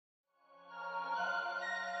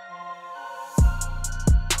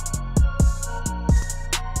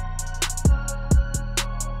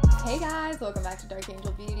guys, welcome back to Dark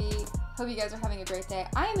Angel Beauty. Hope you guys are having a great day.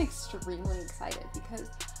 I am extremely excited because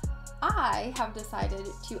I have decided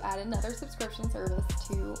to add another subscription service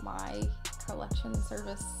to my collection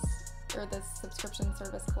service, or the subscription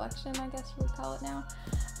service collection, I guess you would call it now.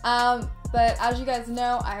 But as you guys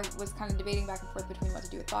know, I was kind of debating back and forth between what to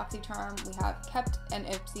do with BoxyCharm. We have kept and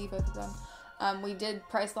Ipsy, both of them. We did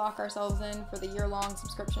price lock ourselves in for the year-long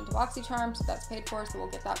subscription to BoxyCharm, so that's paid for, so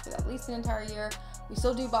we'll get that for at least an entire year. We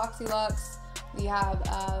still do BoxyLux. We have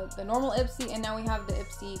the normal Ipsy, and now we have the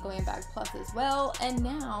Ipsy Glam Bag Plus as well. And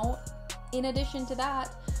now, in addition to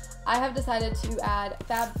that, I have decided to add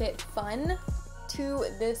Fab Fit Fun to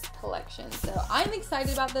this collection. So I'm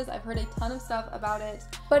excited about this. I've heard a ton of stuff about it.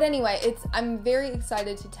 But anyway, I'm very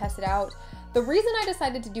excited to test it out. The reason I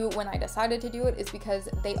decided to do it when I decided to do it is because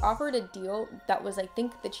they offered a deal that was, I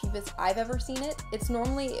think, the cheapest I've ever seen it. It's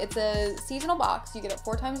a seasonal box. You get it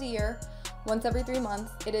 4 times a year, once every 3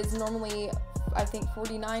 months. It is normally, I think,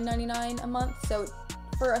 $49.99 a month. So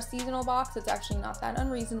for a seasonal box, it's actually not that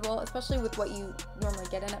unreasonable, especially with what you normally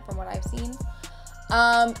get in it from what I've seen.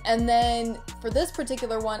 And then for this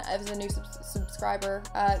particular one, as a new subscriber,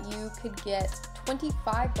 you could get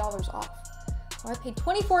 $25 off. So I paid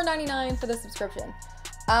 $24.99 for the subscription.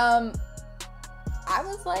 I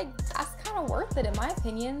was like, that's kind of worth it in my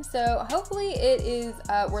opinion. So hopefully it is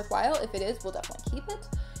worthwhile. If it is, we'll definitely keep it.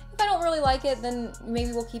 If I don't really like it, then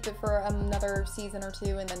maybe we'll keep it for another season or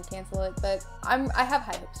 2 and then cancel it. But I have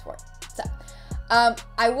high hopes for it. So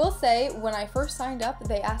I will say, when I first signed up,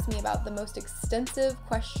 they asked me about the most extensive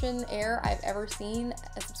questionnaire I've ever seen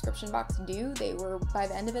a subscription box do. They were, by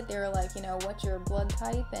the end of it, they were like, you know, what's your blood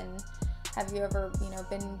type, and have you ever, you know,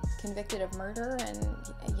 been convicted of murder, and,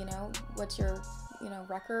 you know, what's your, you know,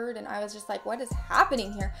 record? And I was just like, what is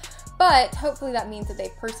happening here? But hopefully that means that they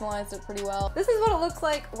personalized it pretty well. This is what it looks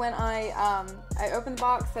like when I open the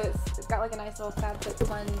box. So it's got like a nice little Fab Fit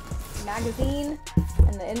Fun magazine,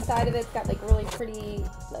 and the inside of it's got like really pretty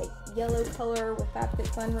like yellow color with Fab Fit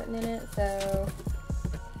Fun written in it. So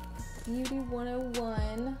Beauty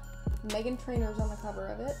 101, Megan Trainor's on the cover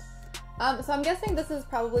of it. So I'm guessing this is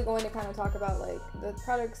probably going to kind of talk about like the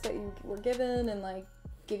products that you were given, and like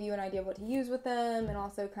give you an idea of what to use with them, and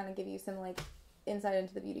also kind of give you some like insight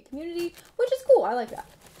into the beauty community, which is cool. I like that.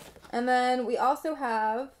 And then we also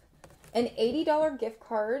have an $80 gift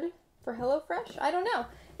card for HelloFresh. I don't know.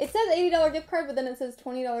 It says $80 gift card, but then it says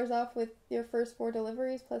 $20 off with your first 4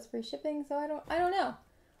 deliveries plus free shipping. So I don't know.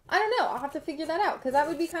 I'll have to figure that out, because that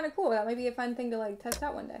would be kind of cool. That might be a fun thing to like test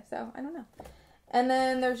out one day. So I don't know. And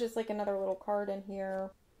then there's just like another little card in here.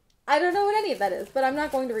 I don't know what any of that is, but I'm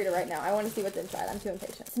not going to read it right now. I want to see what's inside. I'm too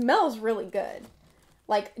impatient. It smells really good.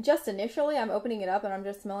 Like, just initially, I'm opening it up and I'm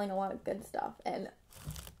just smelling a lot of good stuff. And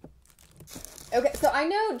okay, so I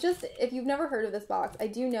know, just if you've never heard of this box, I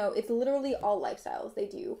do know it's literally all lifestyles. They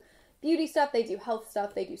do beauty stuff, they do health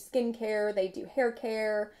stuff, they do skincare, they do hair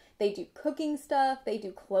care, they do cooking stuff, they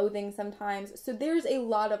do clothing sometimes. So there's a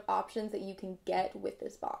lot of options that you can get with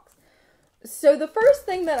this box. So the first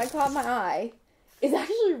thing that caught my eye is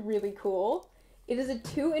actually really cool. It is a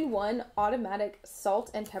 2-in-1 automatic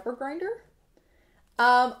salt and pepper grinder.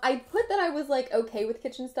 I put that I was like okay with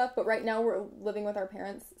kitchen stuff, but right now we're living with our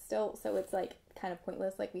parents still, so it's like kind of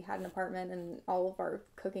pointless. Like, we had an apartment and all of our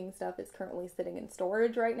cooking stuff is currently sitting in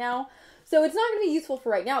storage right now. So it's not going to be useful for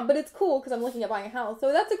right now, but it's cool because I'm looking at buying a house.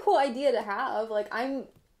 So that's a cool idea to have. Like, I'm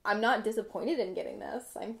not disappointed in getting this.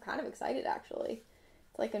 I'm kind of excited, actually.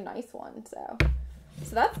 It's like a nice one, so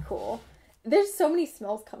that's cool. There's so many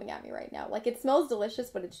smells coming at me right now. Like, it smells delicious,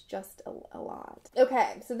 but it's just a lot.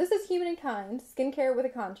 Okay, so this is Human and Kind, Skincare with a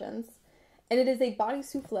Conscience, and it is a body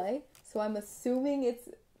souffle, so I'm assuming it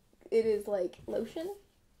is like lotion.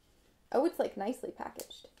 Oh, it's like nicely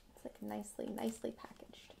packaged. It's like nicely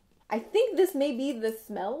packaged. I think this may be the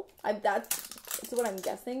smell. That's what I'm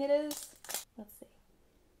guessing it is. Let's see.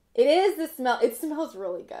 It is the smell. It smells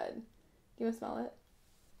really good. Do you want to smell it?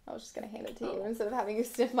 I was just going to hand it to you instead of having you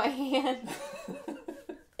sniff my hand.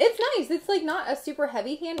 It's nice. It's like not a super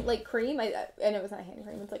heavy hand, like cream. I know it's not a hand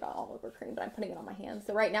cream. It's like all over cream, but I'm putting it on my hands.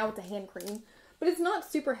 So right now it's a hand cream, but it's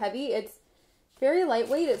not super heavy. It's very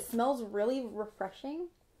lightweight. It smells really refreshing.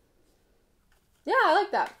 Yeah, I like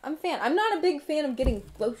that. I'm a fan. I'm not a big fan of getting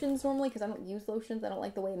lotions normally because I don't use lotions. I don't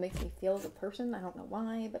like the way it makes me feel as a person. I don't know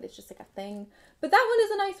why, but it's just like a thing. But that one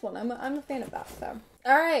is a nice one. I'm a fan of that. So,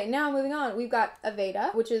 all right, now moving on. We've got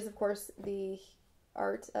Aveda, which is, of course, the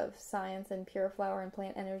art of science and pure flower and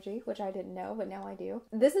plant energy, which I didn't know, but now I do.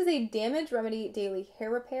 This is a Damage Remedy Daily Hair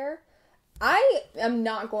Repair. I am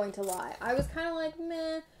not going to lie. I was kind of like,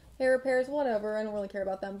 meh. Hair repairs, whatever, I don't really care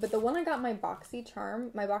about them. But the one I got my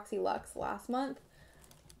BoxyCharm, my BoxyLux last month,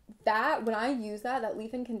 that, when I use that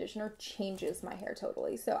leave-in conditioner changes my hair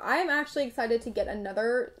totally. So I'm actually excited to get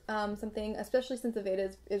another something, especially since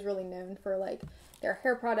Aveda is really known for like their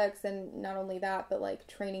hair products, and not only that, but like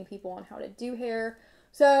training people on how to do hair.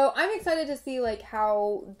 So I'm excited to see like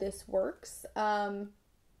how this works.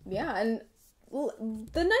 Yeah, and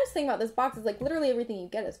the nice thing about this box is like literally everything you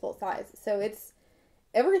get is full size. So it's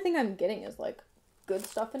everything I'm getting is like good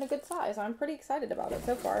stuff in a good size. I'm pretty excited about it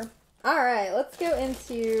so far. All right, let's go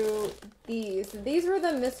into these. These were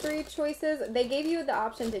the mystery choices. They gave you the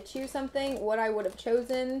option to choose something. What I would have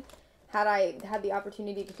chosen had I had the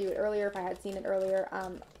opportunity to do it earlier, if I had seen it earlier,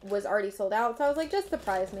 was already sold out. So I was like, just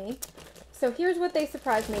surprise me. So here's what they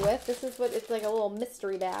surprised me with. This is what, it's like a little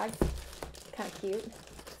mystery bag. Kind of cute.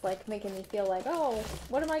 It's like making me feel like, oh,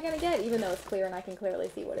 what am I going to get? Even though it's clear and I can clearly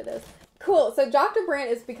see what it is. Cool. So Dr. Brandt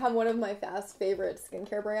has become one of my fast favorite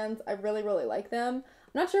skincare brands. I really, really like them.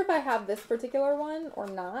 I'm not sure if I have this particular one or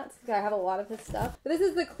not, because I have a lot of his stuff. But this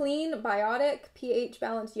is the Clean Biotic pH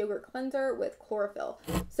Balanced Yogurt Cleanser with chlorophyll.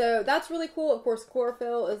 So that's really cool. Of course,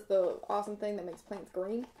 chlorophyll is the awesome thing that makes plants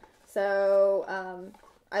green. So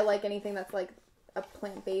I like anything that's like a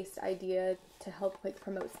plant-based idea to help like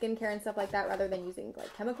promote skincare and stuff like that, rather than using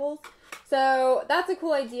like chemicals. So that's a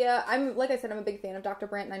cool idea. Like I said, I'm a big fan of Dr.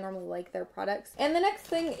 Brandt, and I normally like their products. And the next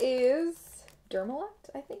thing is Dermalect,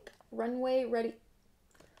 I think. Runway Ready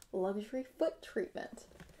Luxury Foot Treatment.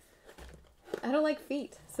 I don't like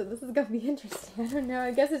feet, so this is gonna be interesting. I don't know.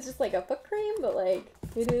 I guess it's just like a foot cream, but like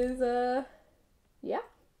it is yeah,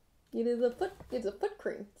 it is a foot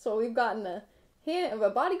cream. So we've gotten a hint of a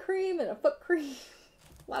body cream and a foot cream.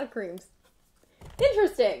 A lot of creams.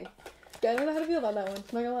 Interesting. I don't know how to feel about that one. I'm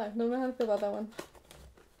not gonna lie. I don't know how to feel about that one.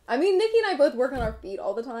 I mean, Nikki and I both work on our feet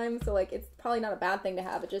all the time, so like it's probably not a bad thing to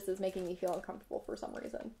have. It just is making me feel uncomfortable for some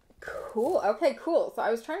reason. Cool. Okay, cool. So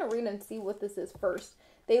I was trying to read and see what this is first.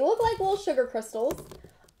 They look like little sugar crystals.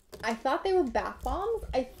 I thought they were bath bombs.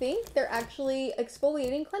 I think they're actually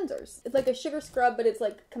exfoliating cleansers. It's like a sugar scrub, but it's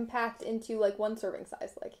like compact into like one serving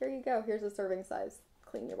size. Like, here you go. Here's a serving size.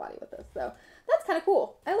 Clean your body with this. So that's kind of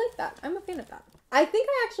cool. I like that. I'm a fan of that. I think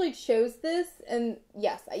I actually chose this, and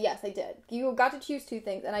yes, I did. You got to choose two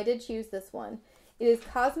things, and I did choose this one. It is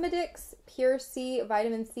Cosmetics Pure C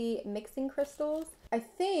Vitamin C Mixing Crystals. I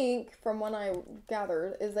think, from what I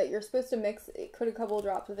gathered, is that you're supposed to put a couple of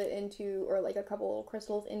drops of it into, or like a couple little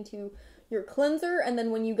crystals into your cleanser, and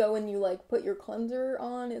then when you go and you like put your cleanser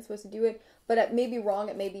on, it's supposed to do it. But it may be wrong.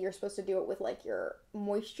 It may be you're supposed to do it with like your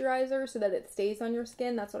moisturizer so that it stays on your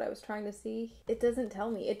skin. That's what I was trying to see. It doesn't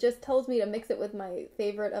tell me. It just tells me to mix it with my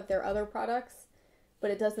favorite of their other products.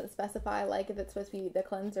 But it doesn't specify like if it's supposed to be the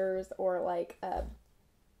cleansers or like a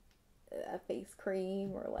face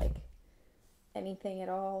cream or like anything at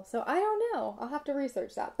all. So I don't know. I'll have to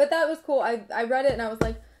research that. But that was cool. I read it and I was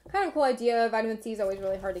like, kind of a cool idea. Vitamin C is always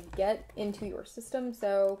really hard to get into your system.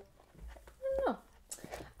 So I don't know.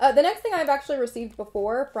 The next thing I've actually received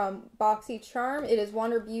before from BoxyCharm, it is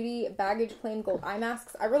Wander Beauty Baggage Claim Gold Eye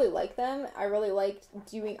Masks. I really like them. I really liked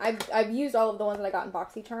doing, I've used all of the ones that I got in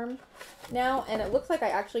BoxyCharm now, and it looks like I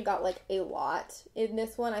actually got like a lot in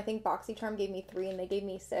this one. I think BoxyCharm gave me 3 and they gave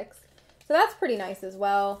me 6. So that's pretty nice as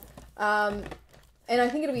well. And I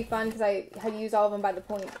think it'll be fun because I had used all of them by the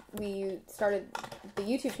point we started the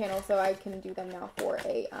YouTube channel, so I can do them now for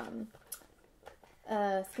a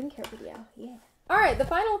skincare video. Yeah. Alright, the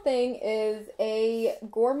final thing is a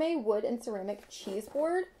gourmet wood and ceramic cheese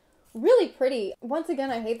board. Really pretty. Once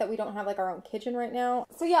again, I hate that we don't have like our own kitchen right now.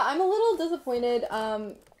 So yeah, I'm a little disappointed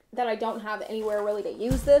that I don't have anywhere really to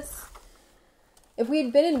use this. If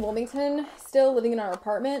we'd been in Wilmington, still living in our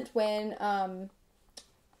apartment, when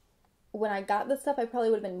I got this stuff, I probably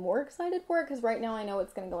would have been more excited for it, because right now I know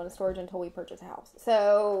it's going to go into storage until we purchase a house.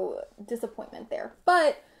 So, disappointment there.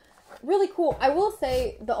 But really cool. I will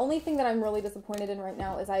say the only thing that I'm really disappointed in right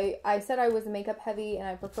now is I said I was makeup heavy and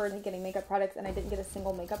I preferred getting makeup products, and I didn't get a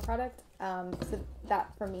single makeup product. So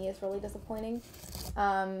that for me is really disappointing.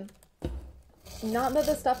 Not that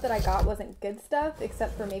the stuff that I got wasn't good stuff,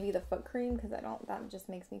 except for maybe the foot cream, because that just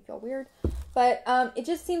makes me feel weird. But it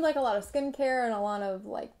just seemed like a lot of skincare and a lot of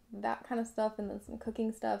like that kind of stuff, and then some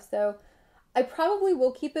cooking stuff. So I probably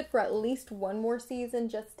will keep it for at least one more season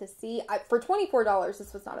just to see. For $24,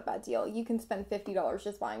 this was not a bad deal. You can spend $50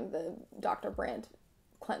 just buying the Dr. Brandt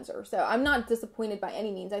cleanser. So I'm not disappointed by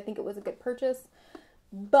any means. I think it was a good purchase.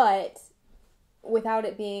 But without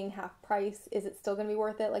it being half price, is it still going to be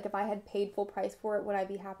worth it? Like, if I had paid full price for it, would I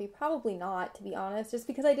be happy? Probably not, to be honest, just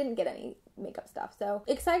because I didn't get any makeup stuff. So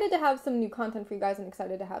excited to have some new content for you guys, and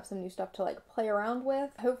excited to have some new stuff to like play around with.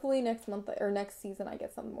 Hopefully next month or next season I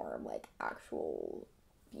get some more like actual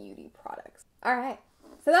beauty products. All right.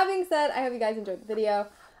 So that being said, I hope you guys enjoyed the video.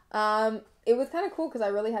 It was kind of cool because I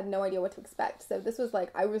really had no idea what to expect. So this was like,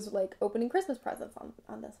 I was like opening Christmas presents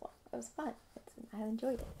on this one. It was fun. I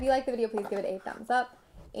enjoyed it. If you liked the video, please give it a thumbs up.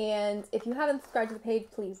 And if you haven't subscribed to the page,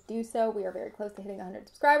 please do so. We are very close to hitting 100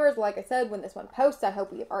 subscribers. Like I said, when this one posts, I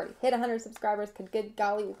hope we have already hit 100 subscribers. Good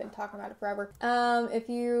golly, we've been talking about it forever. If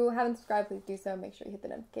you haven't subscribed, please do so. Make sure you hit the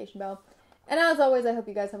notification bell. And as always, I hope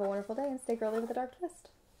you guys have a wonderful day and stay girly with a dark twist.